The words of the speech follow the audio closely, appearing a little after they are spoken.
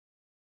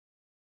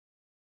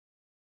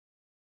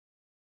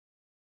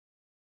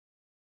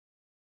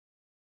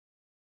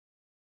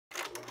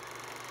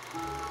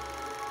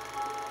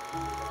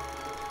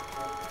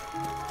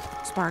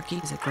Sparky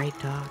is a great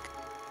dog,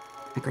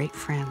 a great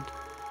friend.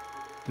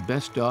 The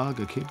best dog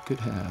a kid could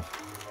have.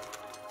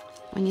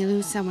 When you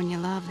lose someone you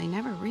love, they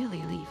never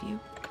really leave you.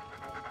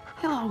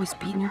 He'll always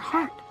be in your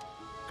heart.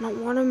 I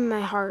don't want him in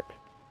my heart.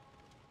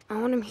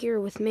 I want him here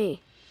with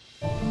me.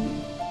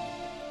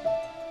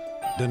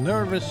 The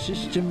nervous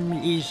system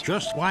is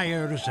just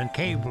wires and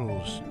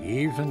cables.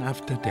 Even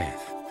after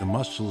death, the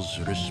muscles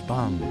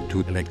respond to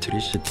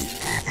electricity.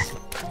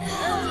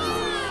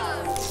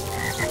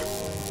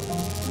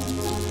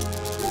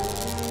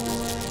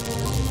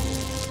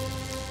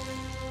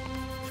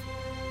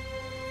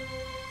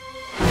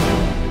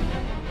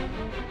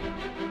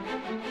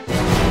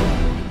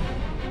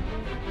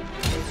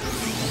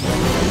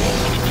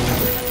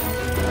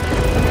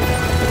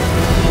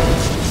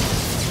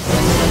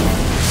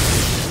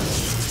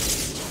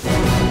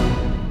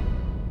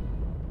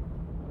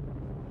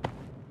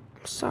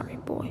 Sorry,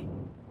 boy.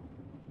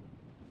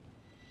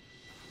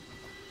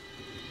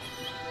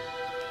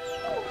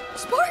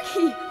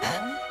 Sparky!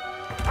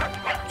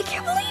 I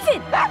can't believe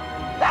it!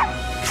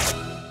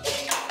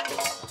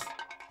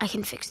 I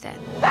can fix that.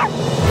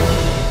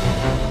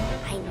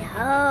 I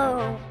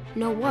know.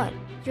 Know what?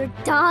 Your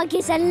dog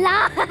is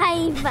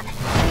alive!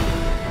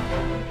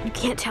 You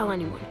can't tell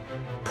anyone.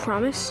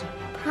 Promise?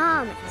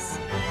 Promise.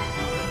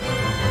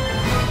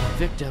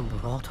 Victor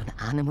brought an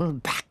animal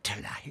back to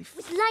life.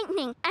 With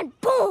lightning and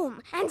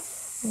boom and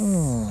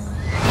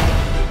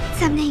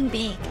something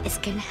big is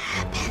gonna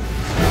happen.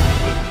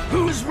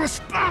 Who's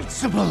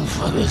responsible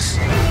for this?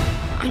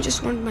 I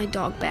just wanted my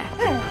dog back.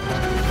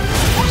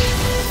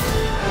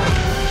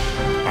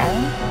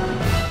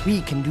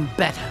 We can do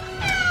better.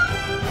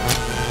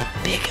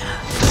 Bigger.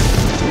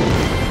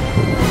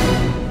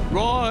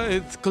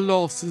 Rise,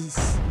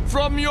 Colossus,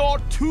 from your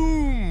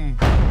tomb!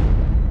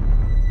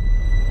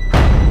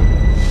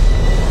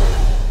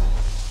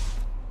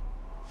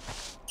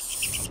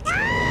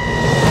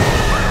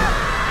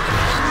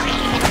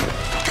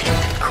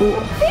 Cool.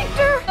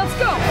 Victor! Let's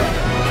go!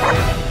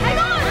 Hang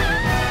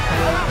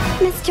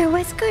on! Mr.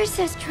 Whiskers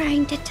is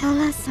trying to tell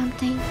us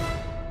something.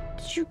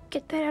 Did you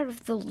get that out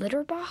of the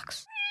litter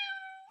box?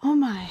 Oh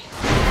my.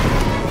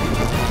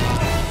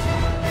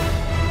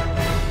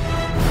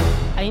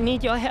 I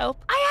need your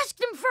help. I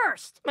asked him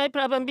first! My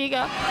problem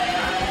bigger.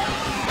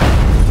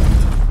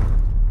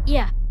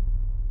 Yeah,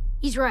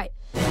 he's right.